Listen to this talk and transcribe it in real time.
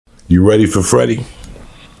You ready for Freddy?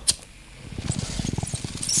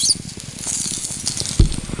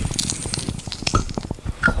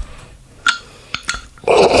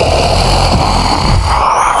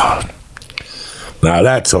 Now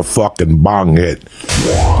that's a fucking bong hit.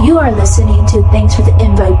 You are listening to Thanks for the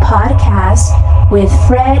Invite podcast with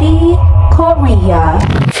Freddie Correa.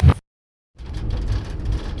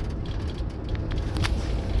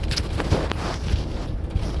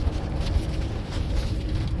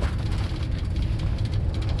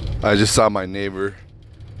 I just saw my neighbor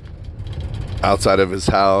outside of his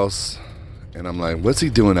house, and I'm like, what's he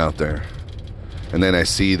doing out there? And then I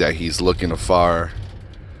see that he's looking afar.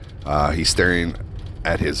 He's staring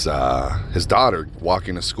at his daughter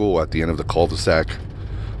walking to school at the end of the cul-de-sac,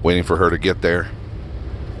 waiting for her to get there.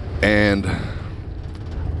 And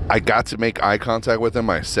I got to make eye contact with him.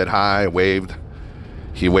 I said hi, waved.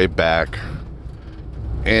 He waved back.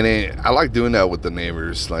 And I like doing that with the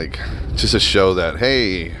neighbors, like just to show that,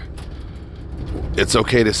 hey, it's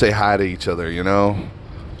okay to say hi to each other, you know?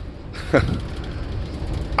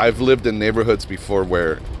 I've lived in neighborhoods before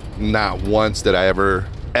where not once did I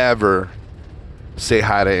ever say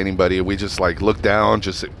hi to anybody. We just like look down,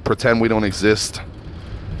 just pretend we don't exist.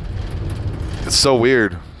 It's so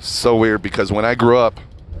weird because when I grew up,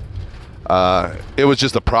 it was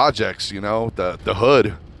just the projects, you know, the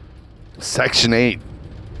hood, Section 8,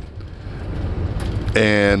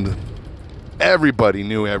 and everybody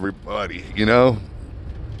knew everybody, you know.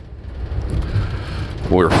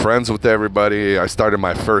 We were friends with everybody. I started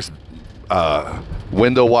my first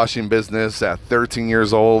window washing business at 13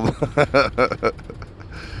 years old.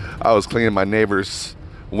 I was cleaning my neighbors'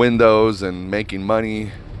 windows and making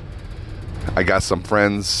money. I got some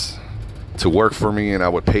friends to work for me, and I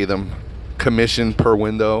would pay them commission per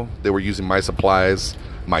window. They were using my supplies,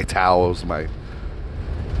 my towels, my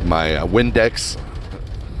Windex.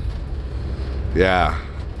 Yeah.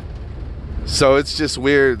 So it's just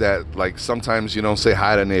weird that like sometimes you don't say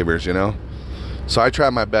hi to neighbors, you know? So I try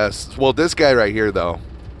my best. Well, this guy right here though,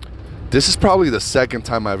 this is probably the second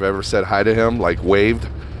time I've ever said hi to him, like waved,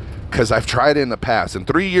 because I've tried it in the past. In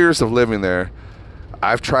 3 years of living there,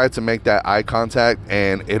 I've tried to make that eye contact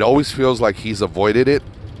and it always feels like he's avoided it.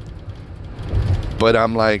 But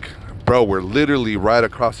I'm like, bro, we're literally right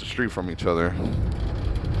across the street from each other,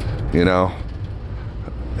 you know?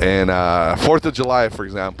 And 4th of July, for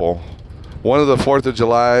example, one of the 4th of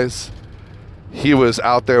Julys, he was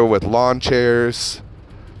out there with lawn chairs,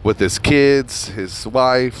 with his kids, his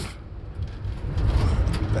wife,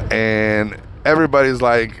 and everybody's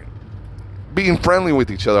like being friendly with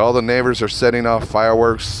each other. All the neighbors are setting off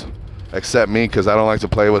fireworks, except me, because I don't like to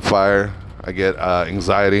play with fire. I get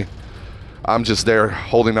anxiety. I'm just there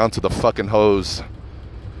holding on to the fucking hose,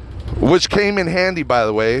 which came in handy, by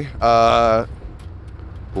the way.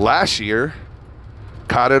 Last year,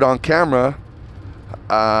 caught it on camera.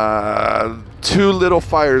 2 little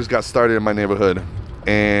fires got started in my neighborhood,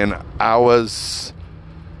 and I was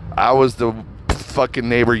the fucking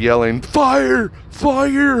neighbor yelling, "Fire!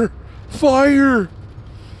 Fire! Fire!"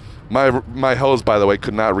 My hose, by the way,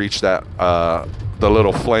 could not reach that the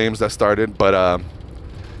little flames that started, but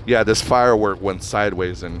yeah, this firework went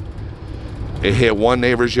sideways and it hit one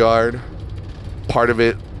neighbor's yard. Part of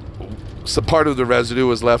the residue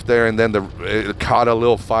was left there, and then it caught a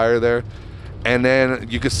little fire there. And then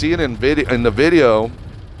you could see it in the video.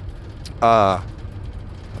 Part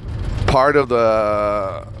of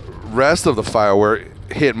the rest of the firework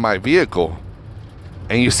hit my vehicle,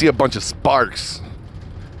 and you see a bunch of sparks,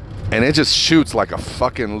 and it just shoots like a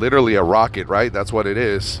fucking, literally a rocket, right? That's what it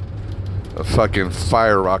is, a fucking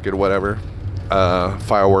fire rocket, whatever,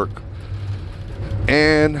 firework.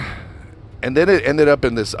 And then it ended up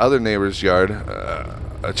in this other neighbor's yard,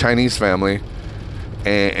 a Chinese family.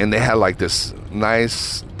 And they had like this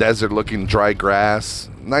nice desert-looking dry grass,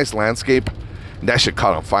 nice landscape. And that shit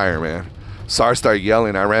caught on fire, man. So I started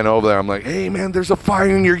yelling. I ran over there. I'm like, "Hey, man, there's a fire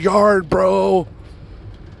in your yard, bro."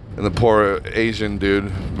 And the poor Asian dude,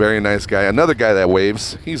 very nice guy. Another guy that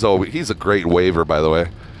waves. He's a great waver, by the way.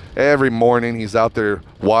 Every morning he's out there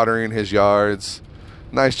watering his yards.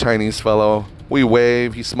 Nice Chinese fellow. We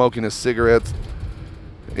wave. He's smoking his cigarettes.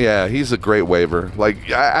 Yeah, he's a great waver. Like,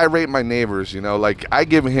 I rate my neighbors, you know. Like, I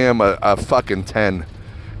give him a fucking 10.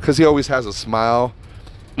 Because he always has a smile.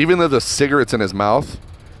 Even though the cigarette's in his mouth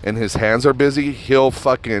and his hands are busy, he'll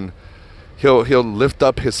lift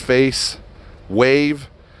up his face, wave,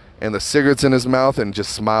 and the cigarette's in his mouth, and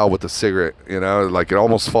just smile with the cigarette, you know. Like, it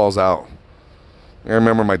almost falls out. I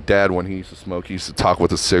remember my dad, when he used to smoke, he used to talk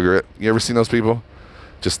with a cigarette. You ever seen those people?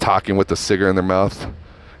 Just talking with the cigarette in their mouth.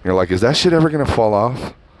 You're like, is that shit ever going to fall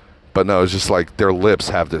off? But no, it's just like their lips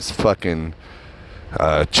have this fucking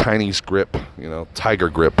Chinese grip, you know, tiger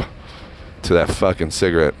grip to that fucking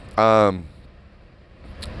cigarette. But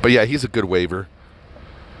yeah, he's a good waver.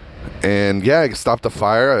 And yeah, I stopped the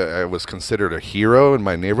fire. I was considered a hero in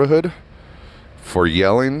my neighborhood for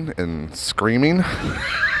yelling and screaming.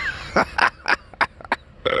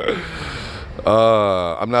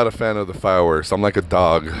 I'm not a fan of the fireworks. I'm like a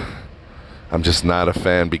dog. I'm just not a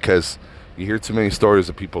fan because you hear too many stories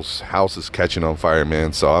of people's houses catching on fire,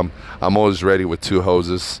 man. So I'm always ready with 2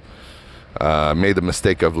 hoses. Made the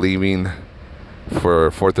mistake of leaving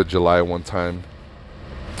for 4th of July one time.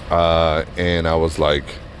 And I was like,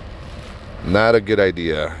 not a good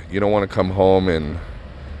idea. You don't want to come home and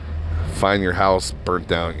find your house burnt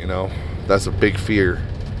down, you know? That's a big fear.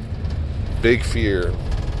 Big fear.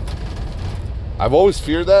 I've always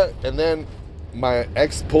feared that. And then my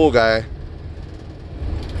ex-pool guy,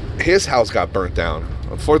 his house got burnt down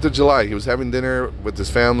on 4th of July. He was having dinner with his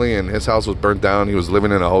family and his house was burnt down. He was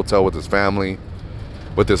living in a hotel with his family,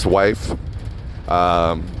 with his wife,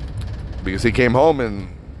 because he came home and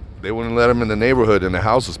they wouldn't let him in the neighborhood and the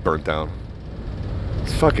house was burnt down.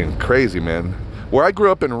 It's fucking crazy, man. Where I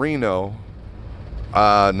grew up in Reno,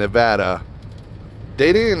 Nevada,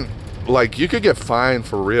 they didn't, like, you could get fined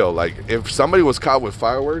for real. Like, if somebody was caught with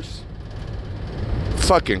fireworks,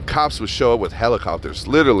 fucking cops would show up with helicopters.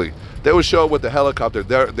 Literally, they would show up with the helicopter.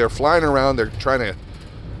 They're flying around. They're trying to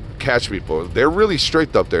catch people. They're really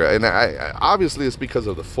strict up there, and I obviously it's because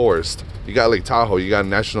of the forest. You got Lake Tahoe. You got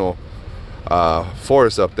national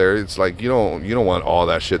forest up there. It's like you don't want all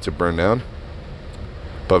that shit to burn down.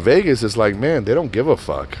 But Vegas is like, man, they don't give a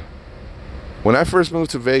fuck. When I first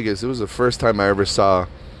moved to Vegas, it was the first time I ever saw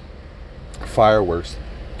fireworks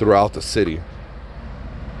throughout the city.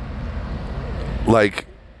 Like,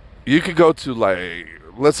 you could go to, like,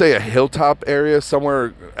 let's say a hilltop area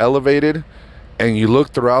somewhere elevated, and you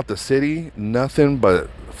look throughout the city, nothing but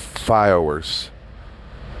fireworks.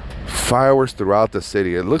 Fireworks throughout the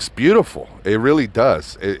city. It looks beautiful. It really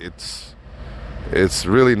does. It's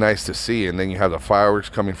really nice to see. And then you have the fireworks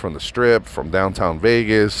coming from the Strip, from downtown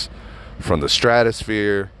Vegas, from the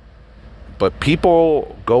Stratosphere. But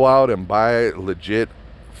people go out and buy legit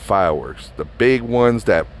fireworks. The big ones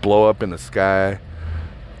that blow up in the sky,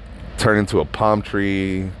 turn into a palm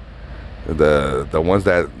tree. The ones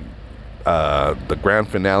that, the grand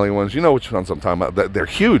finale ones, you know which ones I'm talking about. They're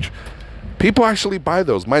huge. People actually buy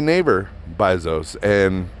those. My neighbor buys those.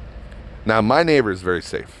 And now my neighbor is very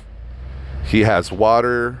safe. He has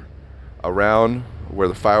water around where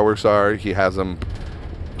the fireworks are. He has them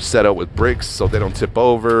set up with bricks so they don't tip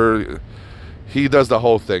over. He does the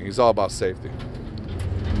whole thing. He's all about safety.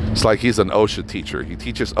 It's like he's an OSHA teacher. He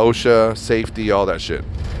teaches OSHA, safety, all that shit.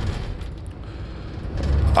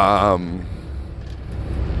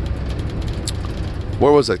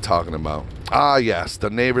 What was I talking about? Ah, yes, the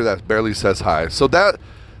neighbor that barely says hi. So that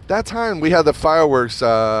time we had the fireworks,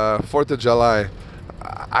 4th of July.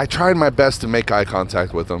 I tried my best to make eye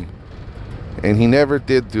contact with him, and he never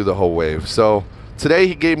did do the whole wave. So today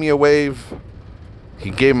he gave me a wave. He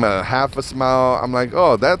gave him a half a smile. I'm like,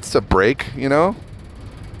 oh, that's a break, you know?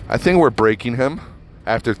 I think we're breaking him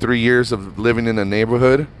after 3 years of living in the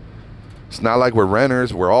neighborhood. It's not like we're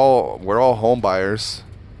renters. We're all home buyers.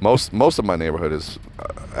 Most of my neighborhood is,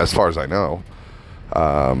 as far as I know.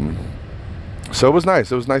 So it was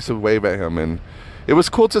nice. It was nice to wave at him, and it was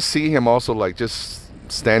cool to see him also, like, just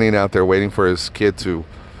standing out there waiting for his kid to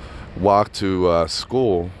walk to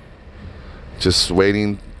school, just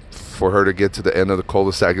waiting for her to get to the end of the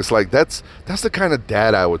cul-de-sac. It's like that's the kind of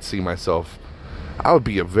dad I would see myself. I would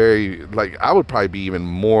be I would probably be even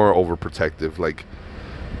more overprotective, like,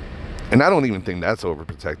 and I don't even think that's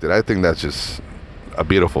overprotected. I think that's just a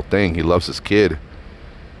beautiful thing. He loves his kid.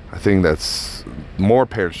 I think that's more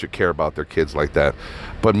parents should care about their kids like that.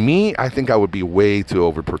 But me, I think I would be way too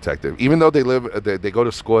overprotective. Even though they go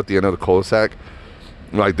to school at the end of the cul-de-sac,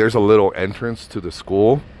 like, there's a little entrance to the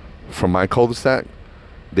school from my cul-de-sac.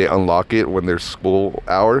 They unlock it when there's school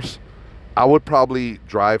hours. I would probably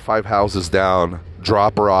drive 5 houses down,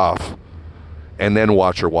 drop her off, and then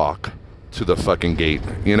watch her walk to the fucking gate,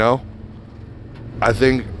 you know? I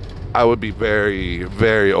think I would be very,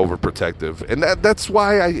 very overprotective. And that's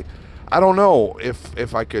why I don't know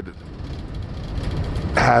if I could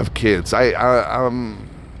have kids. I'm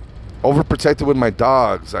overprotected with my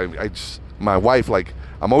dogs. I just, my wife, like,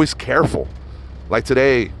 I'm always careful. Like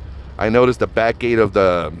today, I noticed the back gate of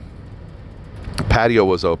the patio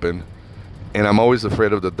was open, and I'm always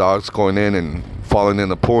afraid of the dogs going in and falling in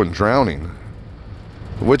the pool and drowning,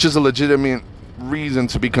 which is a legitimate reason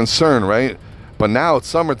to be concerned, right? But now it's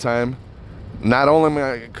summertime. not only am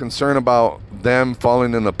I concerned about them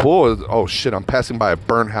falling in the pool, oh shit, I'm passing by a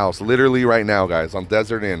burnt house literally right now, guys, on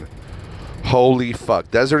Desert Inn. Holy fuck.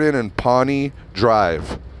 Desert Inn and Pawnee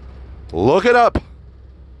Drive. Look it up.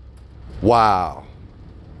 Wow.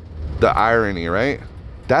 The irony, right?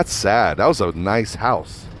 That's sad. That was a nice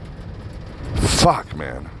house. Fuck,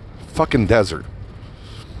 man. Fucking desert.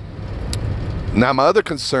 Now, my other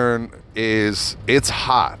concern is it's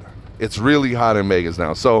hot. It's really hot in Vegas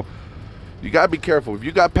now. So, you got to be careful. If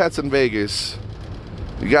you got pets in Vegas,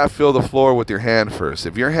 you got to fill the floor with your hand first.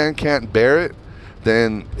 If your hand can't bear it,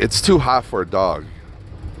 then it's too hot for a dog.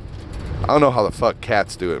 I don't know how the fuck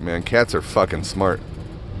cats do it, man. Cats are fucking smart.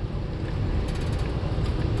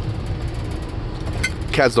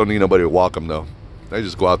 Cats don't need nobody to walk them, though. They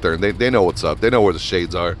just go out there and they know what's up. They know where the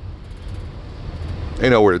shades are. They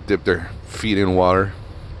know where to dip their feet in water.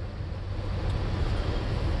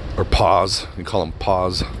 Or paws. You call them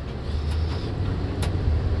paws.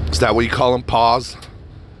 Is that what you call them, paws?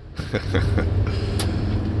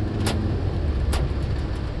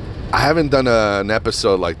 I haven't done an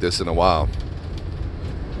episode like this in a while.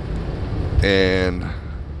 And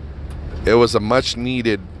it was a much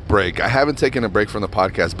needed break. I haven't taken a break from the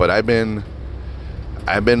podcast, but I've been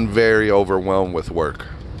very overwhelmed with work.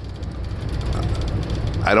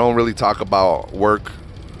 I don't really talk about work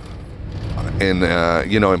in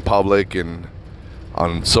in public and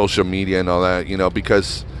on social media and all that,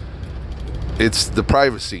 because it's the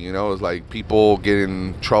privacy, it's like people get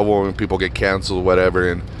in trouble and people get canceled,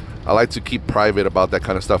 whatever, and I like to keep private about that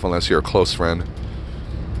kind of stuff unless you're a close friend.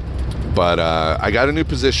 But I got a new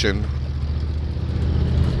position.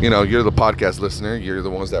 You're the podcast listener. You're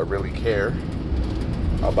the ones that really care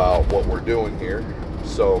about what we're doing here.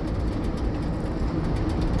 So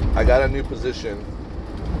I got a new position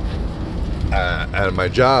at my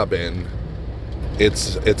job, and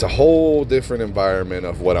it's a whole different environment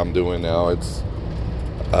of what I'm doing now. It's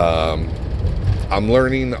I'm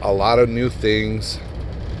learning a lot of new things,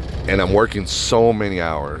 and I'm working so many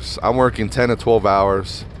hours. I'm working 10 to 12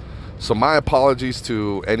 hours. So my apologies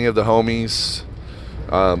to any of the homies.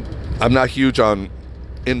 I'm not huge on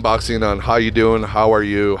inboxing on how you doing, how are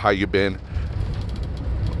you, how you been.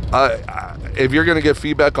 If you're gonna get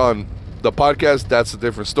feedback on the podcast, that's a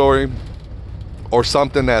different story, or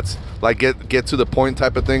something that's like get to the point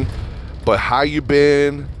type of thing. But how you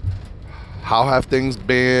been, how have things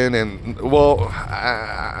been, and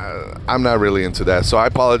I'm not really into that. So I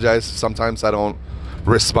apologize. Sometimes I don't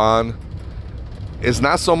respond. It's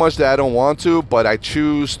not so much that I don't want to, but I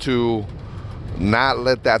choose to not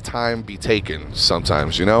let that time be taken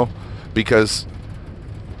sometimes, because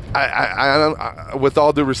I with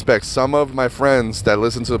all due respect, some of my friends that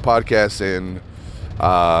listen to the podcast and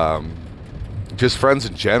just friends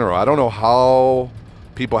in general, I don't know how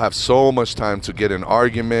people have so much time to get in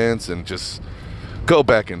arguments and just go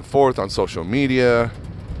back and forth on social media.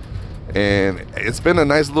 And it's been a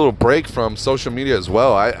nice little break from social media as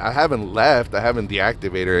well. I haven't left, I haven't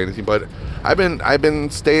deactivated or anything, but I've been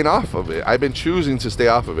staying off of it. I've been choosing to stay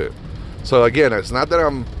off of it. So again, it's not that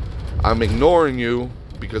I'm ignoring you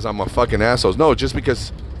because I'm a fucking asshole. No, just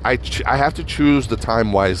because I have to choose the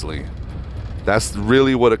time wisely. That's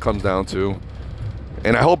really what it comes down to.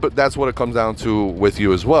 And I hope that's what it comes down to with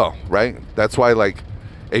you as well, right? That's why, like,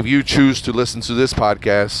 if you choose to listen to this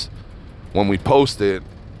podcast when we post it,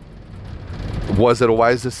 was it a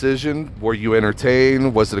wise decision? Were you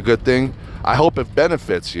entertained? Was it a good thing? I hope it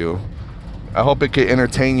benefits you. I hope it could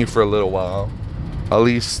entertain you for a little while, at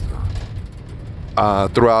least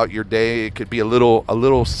throughout your day. It could be a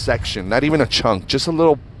little section, not even a chunk, just a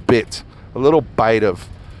little bit, a little bite of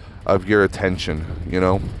your attention.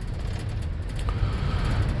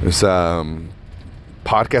 This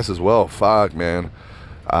podcast as well. Fuck, man.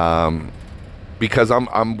 Because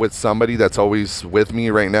I'm with somebody that's always with me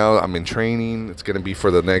right now. I'm in training. It's going to be for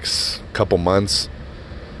the next couple months.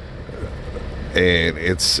 And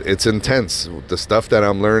it's intense. The stuff that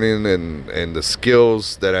I'm learning and the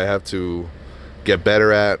skills that I have to get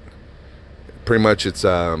better at. Pretty much it's,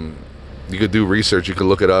 you could do research. You could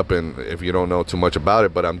look it up, and if you don't know too much about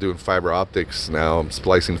it, but I'm doing fiber optics now. I'm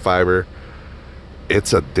splicing fiber.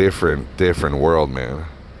 It's a different world, man,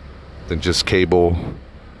 than just cable,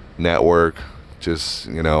 network, just,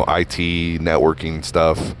 IT, networking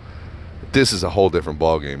stuff. This is a whole different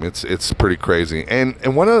ballgame. It's pretty crazy.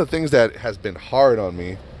 And one of the things that has been hard on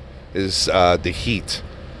me is the heat.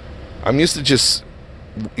 I'm used to just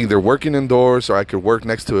either working indoors, or I could work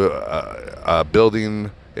next to a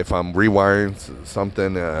building if I'm rewiring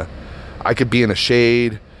something. I could be in a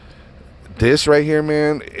shade. This right here,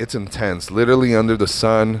 man, it's intense. Literally under the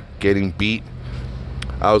sun, getting beat.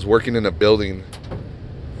 I was working in a building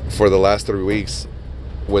for the last 3 weeks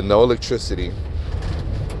with no electricity,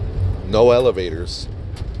 no elevators.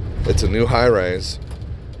 It's a new high-rise,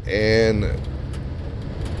 and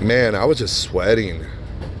man, I was just sweating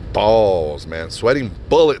balls, man, sweating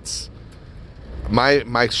bullets.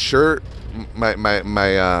 My shirt, my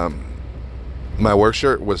work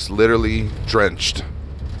shirt was literally drenched,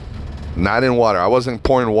 not in water. I wasn't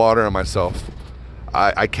pouring water on myself.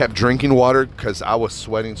 I kept drinking water because I was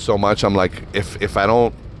sweating so much. I'm like, if I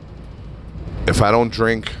don't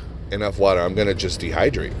drink enough water, I'm gonna just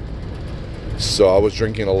dehydrate. So I was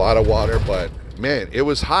drinking a lot of water, but man, it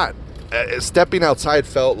was hot. Stepping outside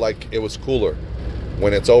felt like it was cooler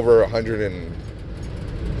when it's over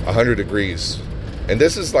 100 degrees. And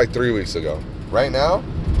this is like 3 weeks ago. Right now,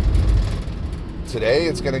 today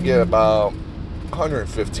it's gonna get about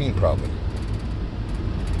 115 probably.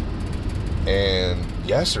 And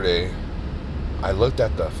yesterday, I looked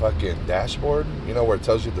at the fucking dashboard, you know, where it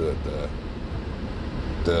tells you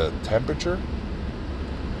the temperature.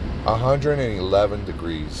 111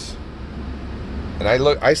 degrees. And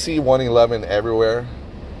I see 111 everywhere,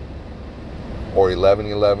 or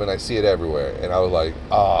 1111. I see it everywhere, and I was like,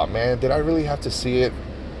 oh man, did I really have to see it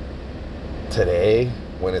today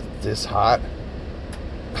when it's this hot?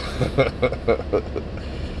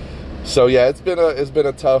 So yeah, it's been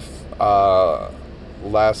a tough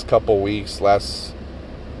last couple weeks, last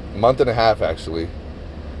month and a half actually,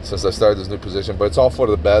 since I started this new position. But it's all for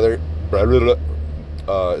the better.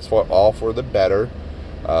 It's all for the better.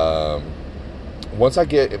 Once I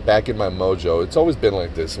get back in my mojo, it's always been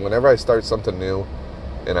like this. Whenever I start something new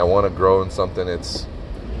and I want to grow in something, it's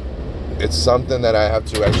something that I have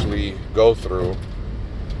to actually go through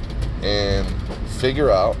and figure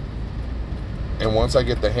out. And once I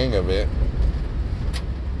get the hang of it,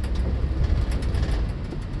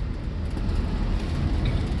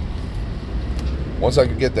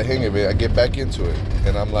 I get back into it.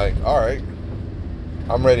 And I'm like, all right,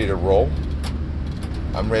 I'm ready to roll.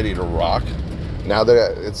 I'm ready to rock. Now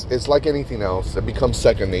that it's like anything else, it becomes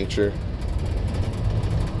second nature.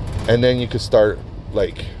 And then you could start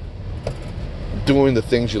like doing the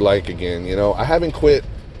things you like again. You know, I haven't quit,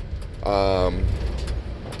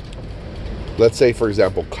 let's say for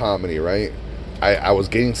example, comedy, right? I was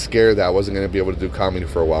getting scared that I wasn't going to be able to do comedy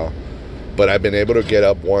for a while. But I've been able to get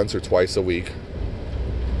up once or twice a week.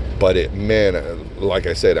 But like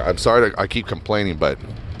I said, I'm sorry I keep complaining, but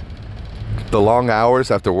the long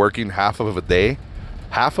hours after working half of a day,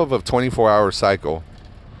 half of a 24-hour cycle,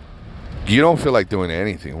 you don't feel like doing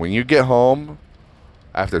anything. When you get home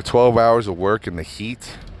after 12 hours of work in the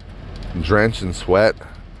heat, drenched in sweat,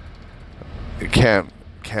 you can't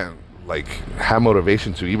like have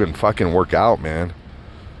motivation to even fucking work out, man.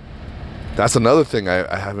 That's another thing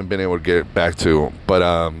I haven't been able to get back to.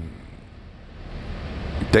 But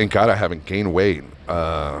thank God I haven't gained weight.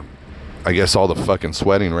 I guess all the fucking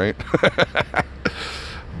sweating, right?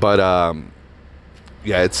 But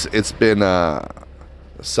yeah, it's been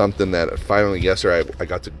something that finally yesterday I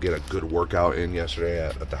got to get a good workout in yesterday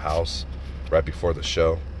at the house right before the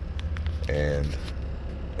show, and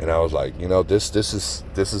I was like, you know, this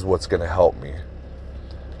is what's gonna help me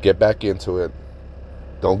get back into it.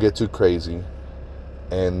 Don't get too crazy,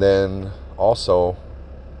 and then also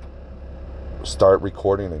start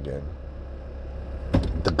recording again.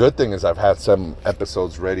 The good thing is I've had some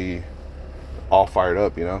episodes ready, all fired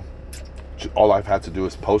up, you know. All I've had to do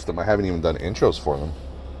is post them. I haven't even done intros for them.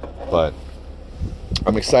 But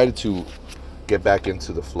I'm excited to get back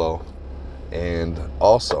into the flow. And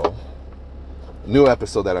also, a new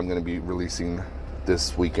episode that I'm going to be releasing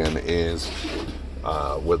this weekend is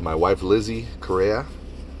with my wife Lizzie Correa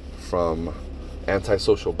from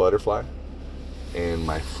Antisocial Butterfly, and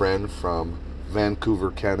my friend from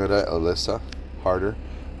Vancouver, Canada, Alyssa Harder,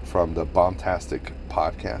 from the Bombtastic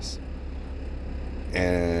podcast,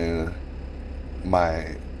 and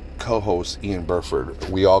my co-host Ian Burford.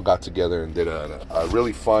 We all got together and did a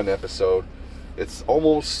really fun episode. It's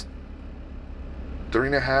almost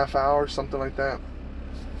 3.5 hours, something like that.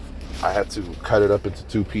 I had to cut it up into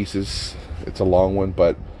 2 pieces. It's a long one,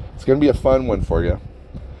 but it's gonna be a fun one for you.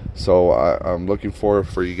 So I'm looking forward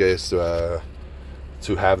for you guys to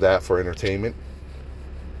have that for entertainment.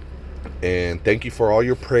 And thank you for all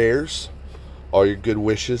your prayers, all your good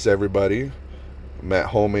wishes, everybody. Matt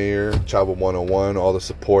Holmeyer, Chavo 101, all the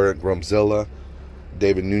support, Grumzilla,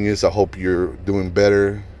 David Nunez, I hope you're doing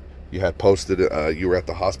better. You had posted you were at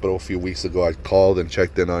the hospital a few weeks ago. I called and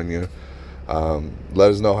checked in on you.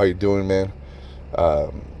 Let us know how you're doing, man.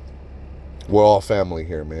 We're all family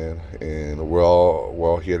here, man, and we're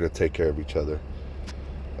all here to take care of each other.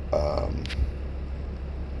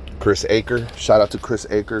 Chris Aker. Shout out to Chris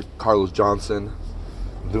Aker, Carlos Johnson,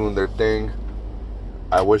 doing their thing.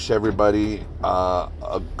 I wish everybody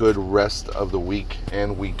a good rest of the week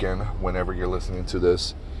and weekend whenever you're listening to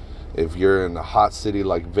this. If you're in a hot city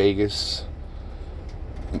like Vegas,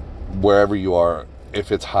 wherever you are,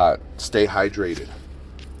 if it's hot, stay hydrated.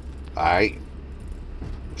 Alright?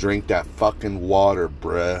 Drink that fucking water,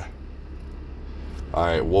 bruh.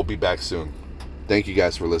 Alright, we'll be back soon. Thank you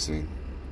guys for listening.